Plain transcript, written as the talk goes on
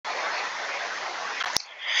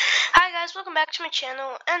guys, welcome back to my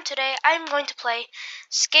channel, and today I'm going to play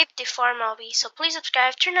Escape the Farm Lobby. So please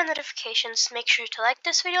subscribe, turn on notifications, make sure to like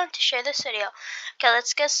this video and to share this video. Okay,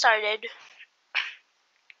 let's get started.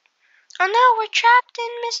 Oh no, we're trapped in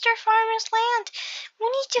Mr. Farmer's land. We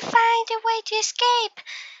need to find a way to escape.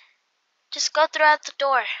 Just go throughout the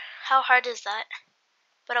door. How hard is that?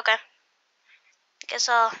 But okay. I guess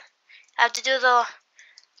I'll have to do the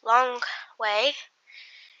long way.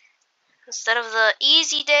 Instead of the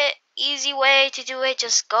easy way to do it,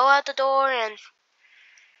 just go out the door and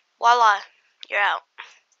voila, you're out.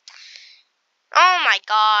 Oh my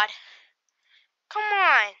god. Come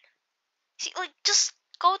on. See, like, just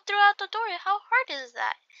go throughout the door. How hard is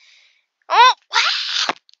that? Oh,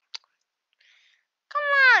 come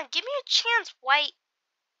on. Give me a chance, white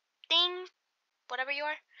thing. Whatever you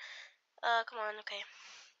are. Come on, okay.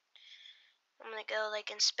 I'm gonna go,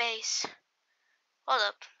 like, in space. Hold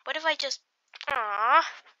up. What if I just... Aww.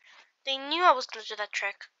 They knew I was gonna do that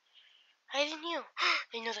trick. I even knew.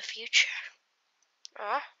 They know the future.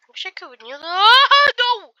 Aw. I wish I could knew the... Oh,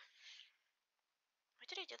 no! Why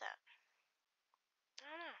did I do that? I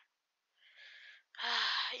don't know.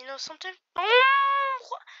 You know, sometimes... I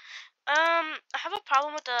have a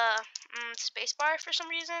problem with the space bar for some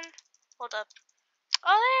reason. Hold up.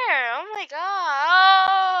 Oh, there! Oh my god!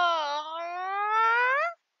 Oh.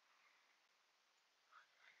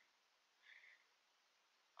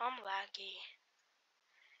 I'm laggy.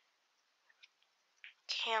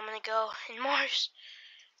 Okay, I'm gonna go in Mars.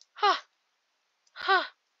 Huh! Huh!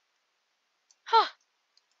 Huh!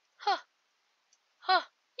 Huh! Huh!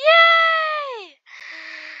 Yay!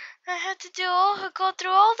 I had to go through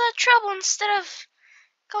all that trouble instead of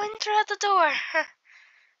going through the door.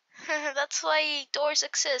 That's why doors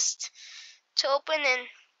exist, to open and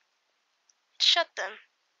shut them.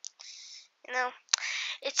 You know,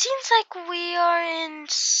 it seems like we are in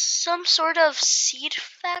some sort of seed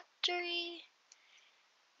factory.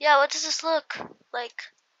 Yeah, what does this look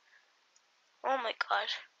like? Oh my god.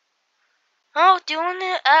 Oh, do you want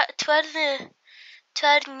to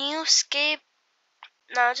add new escape?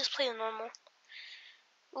 No, just play the normal.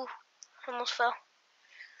 Ooh, almost fell.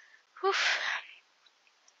 Oof.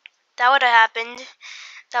 That would have happened.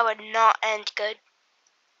 That would not end good.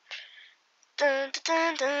 Dun, dun,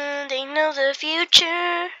 dun, dun, they know the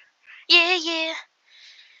future. Yeah, yeah.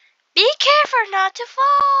 Be careful not to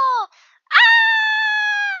fall.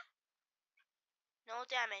 Ah! No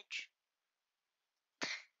damage.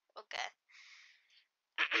 Okay.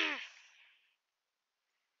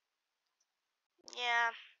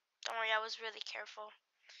 Yeah. Don't worry, I was really careful.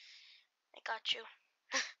 I got you.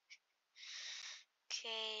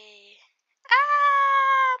 Okay.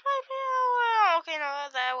 Ah! My power! Okay, no,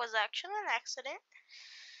 that was actually an accident.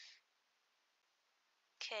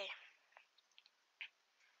 Okay.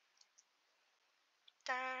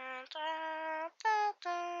 Dun, dun, dun,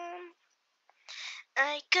 dun.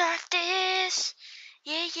 I got this.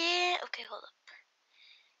 Yeah, yeah. Okay, hold up.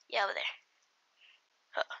 Yeah, over there.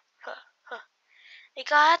 Huh, huh, huh. I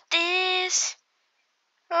got this.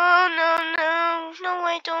 Oh, no, no. No,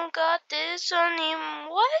 I don't got this on him.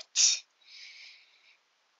 What?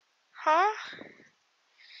 Huh?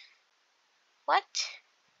 What?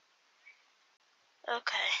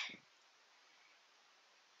 Okay.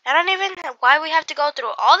 I don't even know why we have to go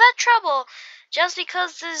through all that trouble just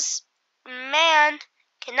because this man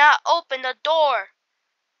cannot open the door.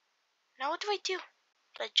 Now what do I do?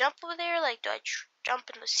 Do I jump over there? Like, do I jump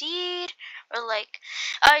in the seed? Or like,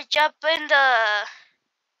 I jump in the...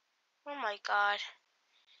 Oh my god.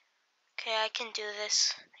 Okay, I can do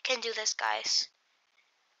this. I can do this, guys.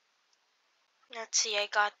 Let's see, I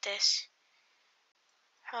got this.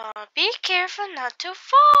 Be careful not to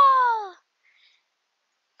fall!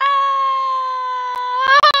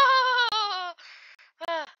 Ah!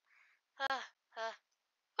 Ah, ah, ah.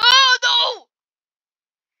 Oh no!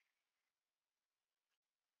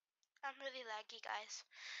 I'm really laggy, guys.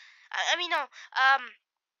 I mean, no. I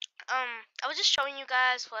was just showing you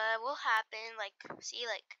guys what will happen. Like, see,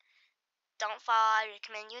 like, don't fall. I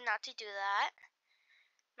recommend you not to do that.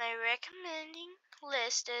 My recommending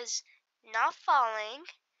list is not falling,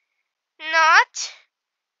 not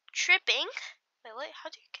tripping. Wait, what?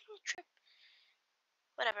 Can you trip?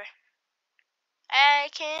 Whatever. I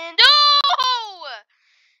can do.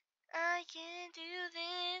 I can do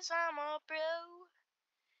this. I'm a pro.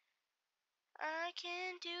 I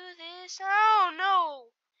can do this. Oh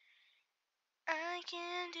no. I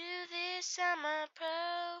can do this. I'm a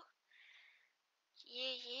pro.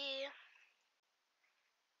 Yeah, yeah.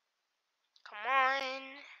 Come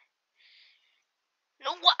on.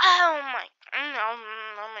 No, what? Oh my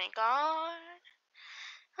god.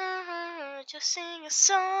 Just sing a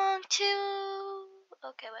song too.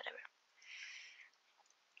 Okay, whatever.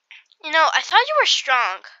 You know, I thought you were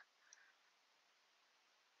strong.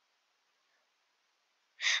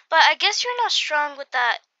 But I guess you're not strong with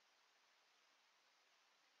that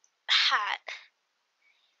hat.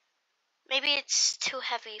 Maybe it's too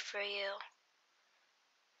heavy for you.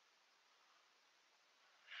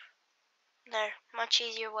 There, much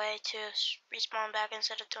easier way to respawn back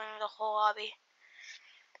instead of doing the whole lobby.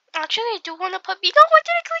 Actually, I do want to put. You know what?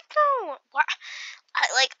 Did I click no? What?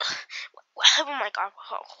 I like. Oh my god!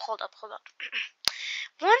 Hold up, hold up.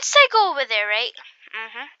 Once I go over there, right?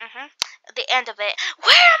 At the end of it,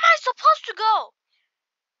 where am I supposed to go?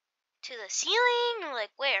 To the ceiling?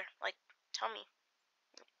 Like where? Like, tell me.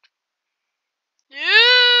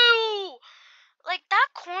 Ew! Like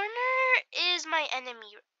that corner is my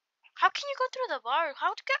enemy. How can you go through the bar?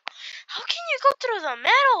 How can you go through the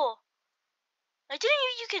metal? I didn't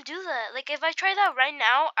know you can do that. Like if I try that right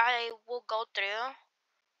now, I will go through.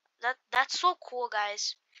 That's so cool,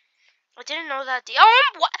 guys. I didn't know that.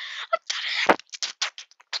 What?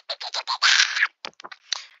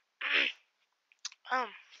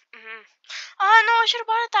 um. Mm-hmm. Oh no! I should have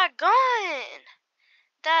bought that gun.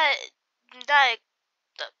 That that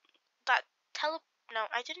that that tele. No,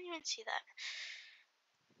 I didn't even see that.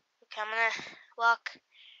 Okay, I'm gonna walk.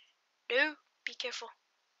 No, be careful.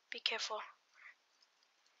 Be careful.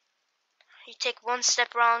 You take one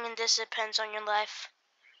step wrong, and this depends on your life.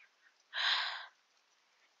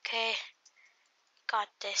 Okay, got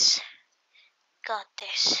this. Got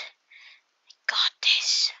this. Got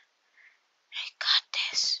this. I got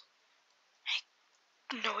this.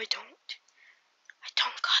 No, I don't. I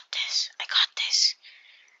don't got this. I got this.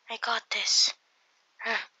 I got this.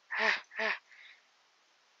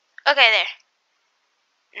 Okay, there.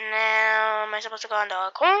 Now, am I supposed to go on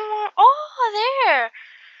the corner? Oh, there.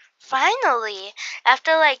 Finally.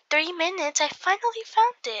 After like 3 minutes, I finally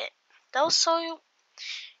found it. That was so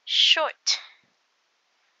short.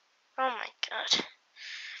 Oh my god.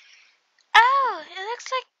 Oh, it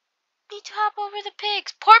looks like we need to hop over the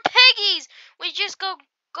pigs. Poor piggies! We just go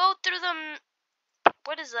through the,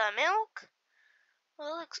 what is that, milk?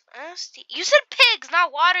 Well, it looks nasty. You said pigs,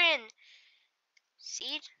 not water and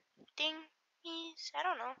seed thingies? I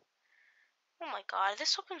don't know. Oh my god,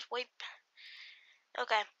 this opens way.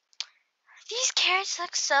 Okay. These carrots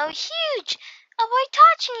look so huge. Avoid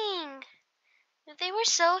touching. If they were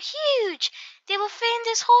so huge, they would fit in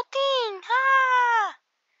this whole thing. Ah!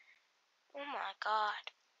 Oh my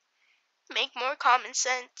god. Make more common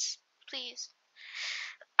sense, please.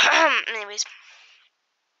 Anyways.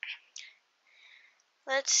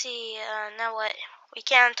 Let's see. Now what? We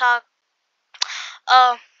can't talk.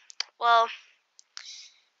 Oh, well.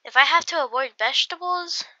 If I have to avoid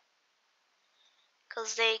vegetables,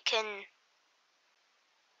 because they can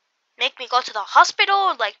make me go to the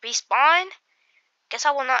hospital, like respawn, guess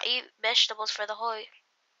I will not eat vegetables for the whole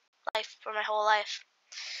life, for my whole life.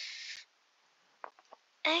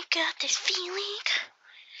 I got this feeling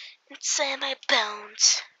inside my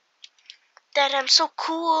bones that I'm so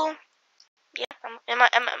cool. Yeah, am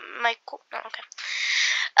I cool? No, okay.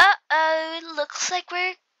 Uh-oh, it looks like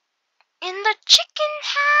we're in the chicken's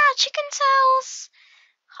house.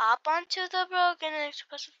 Hop onto the broken eggs.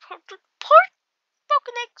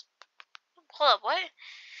 Broken eggs. Hold up, what? It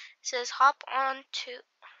says hop onto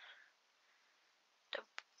the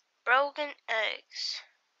broken eggs.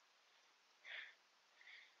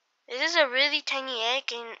 This is a really tiny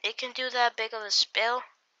egg and it can do that big of a spill.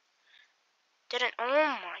 Didn't. Oh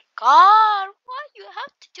my god, why you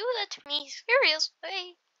have to do that to me?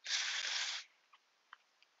 Seriously.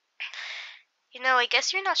 You know, I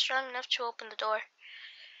guess you're not strong enough to open the door.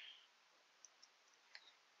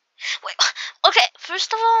 Wait, okay,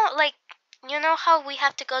 first of all, like, you know how we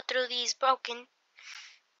have to go through these broken,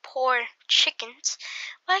 poor chickens?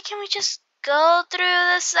 Why can't we just go through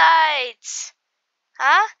the sides?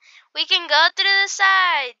 Huh? We can go through the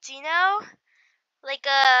sides, you know? Like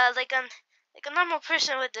a normal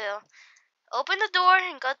person would do. Open the door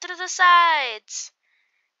and go through the sides.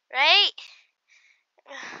 Right?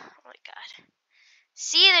 Oh my god.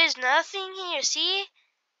 See, there's nothing here. See?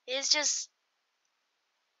 It's just.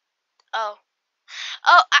 Oh.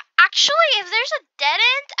 Oh, actually, if there's a dead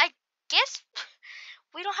end, I guess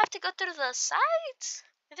we don't have to go through the sides.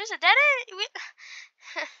 If there's a dead end,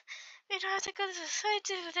 we don't have to go to the sides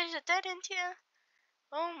if there's a dead end here.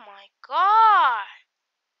 Oh my god.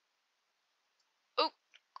 Oh,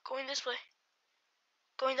 going this way.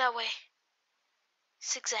 Going that way.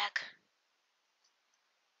 Zigzag.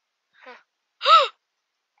 Huh.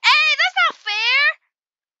 Hey, that's not fair!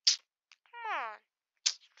 Come on.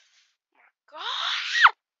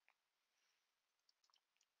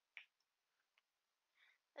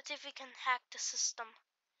 if we can hack the system.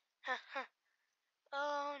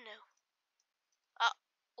 Oh no.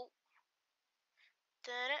 Oh.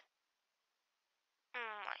 Did it?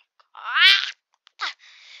 Oh my god.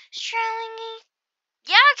 Strangling me.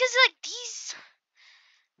 Yeah, cause like these.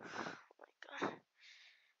 Oh my god.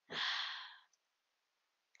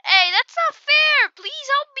 Hey, that's not fair. Please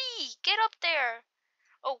help me. Get up there.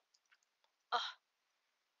 Oh.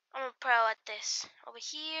 I'm a pro at this. Over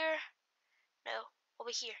here. No.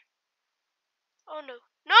 Over here. Oh no.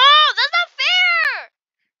 No! That's not fair!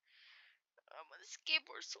 I want to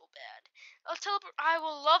skateboard so bad. I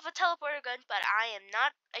will love a teleporter gun, but I am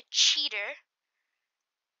not a cheater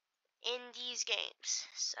in these games.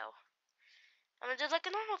 So, I'm gonna do like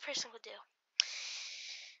a normal person would do.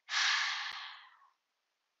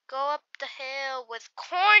 Go up the hill with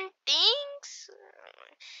corn things?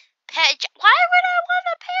 Why would I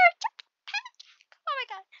want a pet? Oh my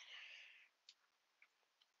god.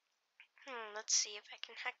 Let's see if I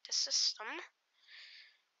can hack the system.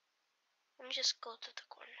 Let me just go to the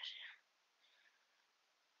corners.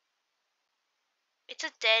 It's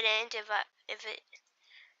a dead end if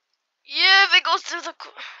it goes through the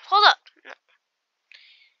hold up. No.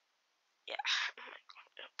 Yeah.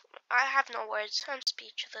 I have no words. I'm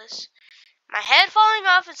speechless. My head falling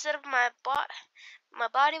off instead of my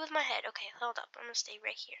body with my head. Okay, hold up. I'm gonna stay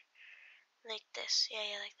right here. Like this.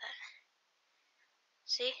 Yeah, like that.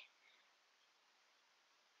 See?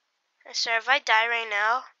 I swear, if I die right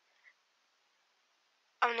now,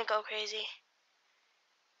 I'm gonna go crazy.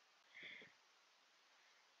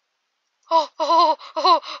 Oh.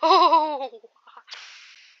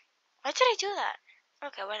 Why did I do that?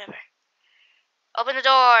 Okay, whatever. Open the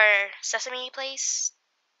door. Sesame place.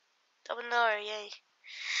 Open the door, yay.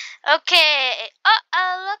 Okay.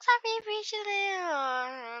 Looks like we've reached the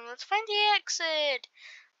end. Let's find the exit.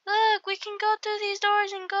 Look, we can go through these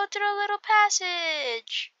doors and go through a little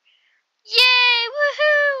passage. Yay!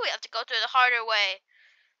 Woohoo! We have to go through the harder way.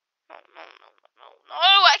 No,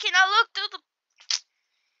 I cannot look through the...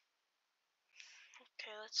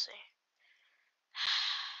 Okay, let's see.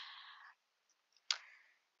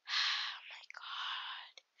 Oh my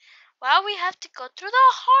god. Wow, we have to go through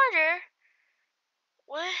the harder...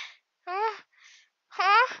 What?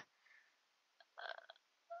 Huh?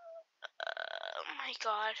 Oh my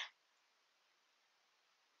god.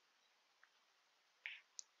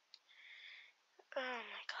 Oh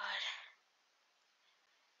my god.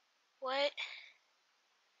 What?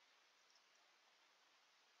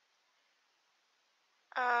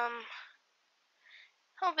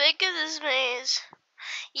 How big is this maze?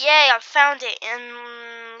 Yay, I found it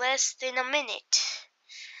in less than a minute.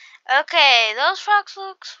 Okay, those frogs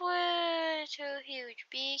look way too huge.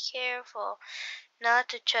 Be careful not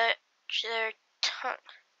to touch their tongue.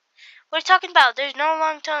 What are you talking about? There's no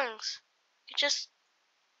long tongues. You just...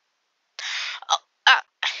 Oh,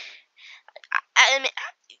 I mean,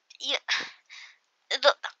 yeah,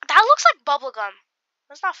 that looks like bubble gum.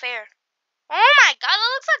 That's not fair. Oh my god,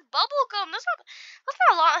 that looks like bubble gum. That's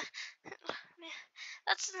not long.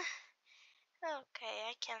 That's okay.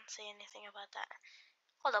 I can't say anything about that.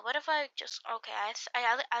 Hold up. What if I just okay?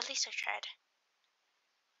 At least I tried.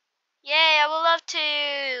 Yay! I would love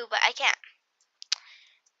to, but I can't,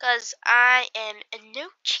 cause I am a no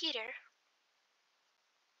cheater.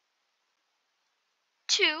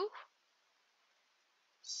 2.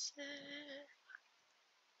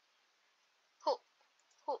 Ho,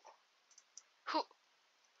 ho, ho.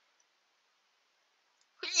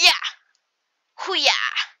 Yeah. Hoo-yeah.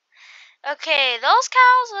 Okay, those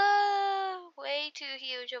cows are way too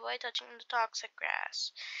huge. Avoid touching the toxic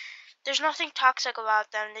grass. There's nothing toxic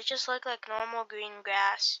about them. They just look like normal green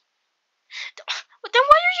grass. Then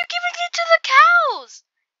why are you giving it to the cows?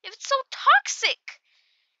 If it's so toxic.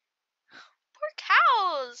 Poor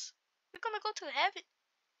cows. We're gonna go to heaven.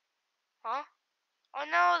 Huh? Oh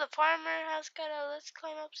no, the farmer has let's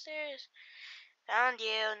climb upstairs. Found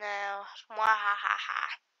you now.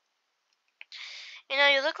 Mwahaha. You know,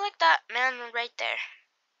 you look like that man right there.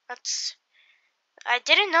 I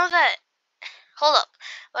didn't know that. Hold up.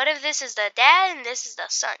 What if this is the dad and this is the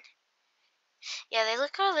son? Yeah, they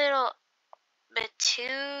look a little bit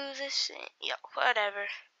too the same. Yeah, whatever.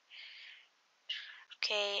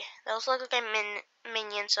 Okay, those look like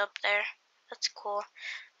minions up there. That's cool.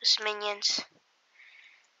 Those minions.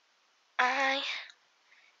 I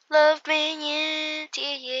love minions,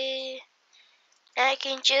 yeah. I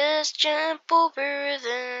can just jump over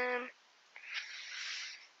them.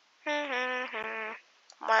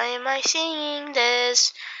 Why am I singing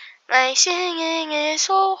this? My singing is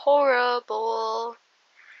so horrible.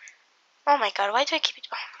 Oh my god, why do I keep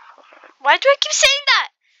saying that?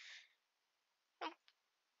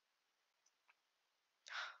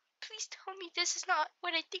 Please tell me this is not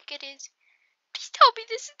what I think it is. Please tell me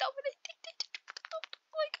this is not what I think it is.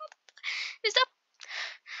 Oh my god. Is that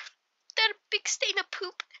a big stain of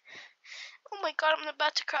poop? Oh my god, I'm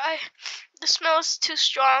about to cry. The smell is too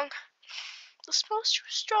strong. The smell is too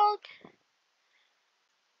strong.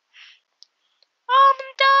 Oh, I'm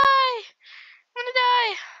gonna die. I'm gonna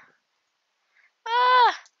die.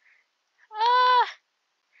 Ah. Ah.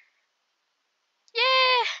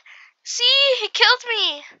 Yeah. See? He killed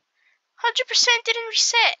me. 100% didn't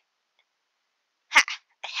reset. Ha.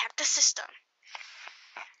 I hacked the system.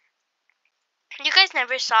 You guys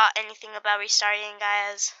never saw anything about restarting,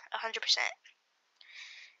 guys. 100%.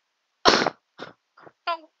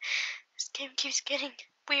 No. This game keeps getting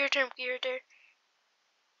weirder and weirder.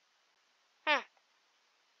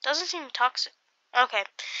 Doesn't seem toxic. Okay.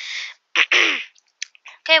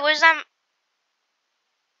 Okay, where's that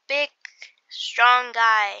big, strong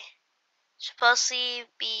guy? Supposedly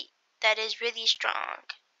that is really strong.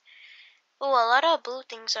 Oh, a lot of blue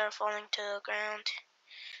things are falling to the ground.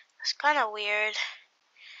 It's kind of weird.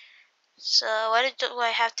 So what do I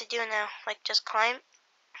have to do now? Like just climb?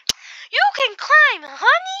 You can climb,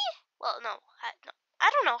 honey. Well, no, I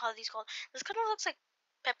don't know how these called. This kind of looks like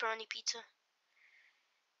pepperoni pizza.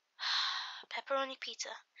 Pepperoni pizza.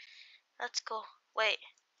 Let's go. Wait,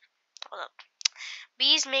 hold up.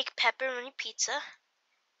 Bees make pepperoni pizza,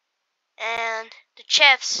 and the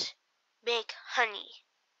chefs make honey.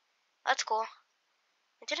 That's cool.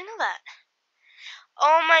 I didn't know that.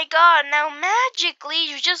 Oh my god, now magically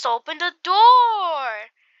you just opened the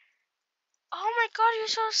door. Oh my god, you're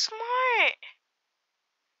so smart.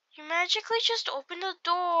 You magically just opened the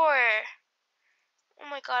door. Oh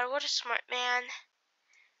my god, what a smart man.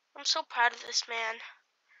 I'm so proud of this man.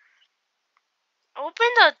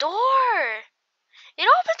 Open the door. It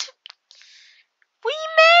opened. We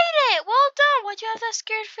made it. Well done. Why'd you have that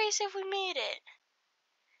scared face if we made it?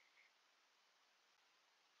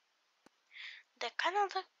 That kind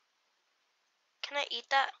of look. Can I eat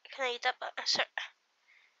that? Can I eat that? Sorry.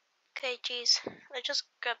 Okay, jeez. I just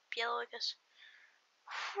grabbed yellow, I guess.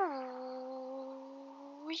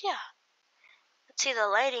 Ooh, yeah. Let's see the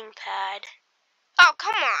lighting pad. Oh,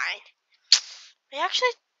 come on. I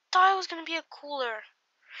actually thought it was going to be a cooler.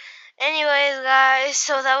 Anyways, guys,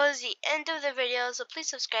 so that was the end of the video. So please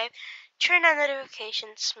subscribe, turn on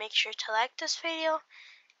notifications, make sure to like this video,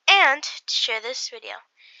 and to share this video.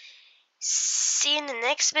 See you in the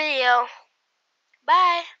next video.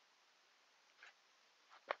 Bye.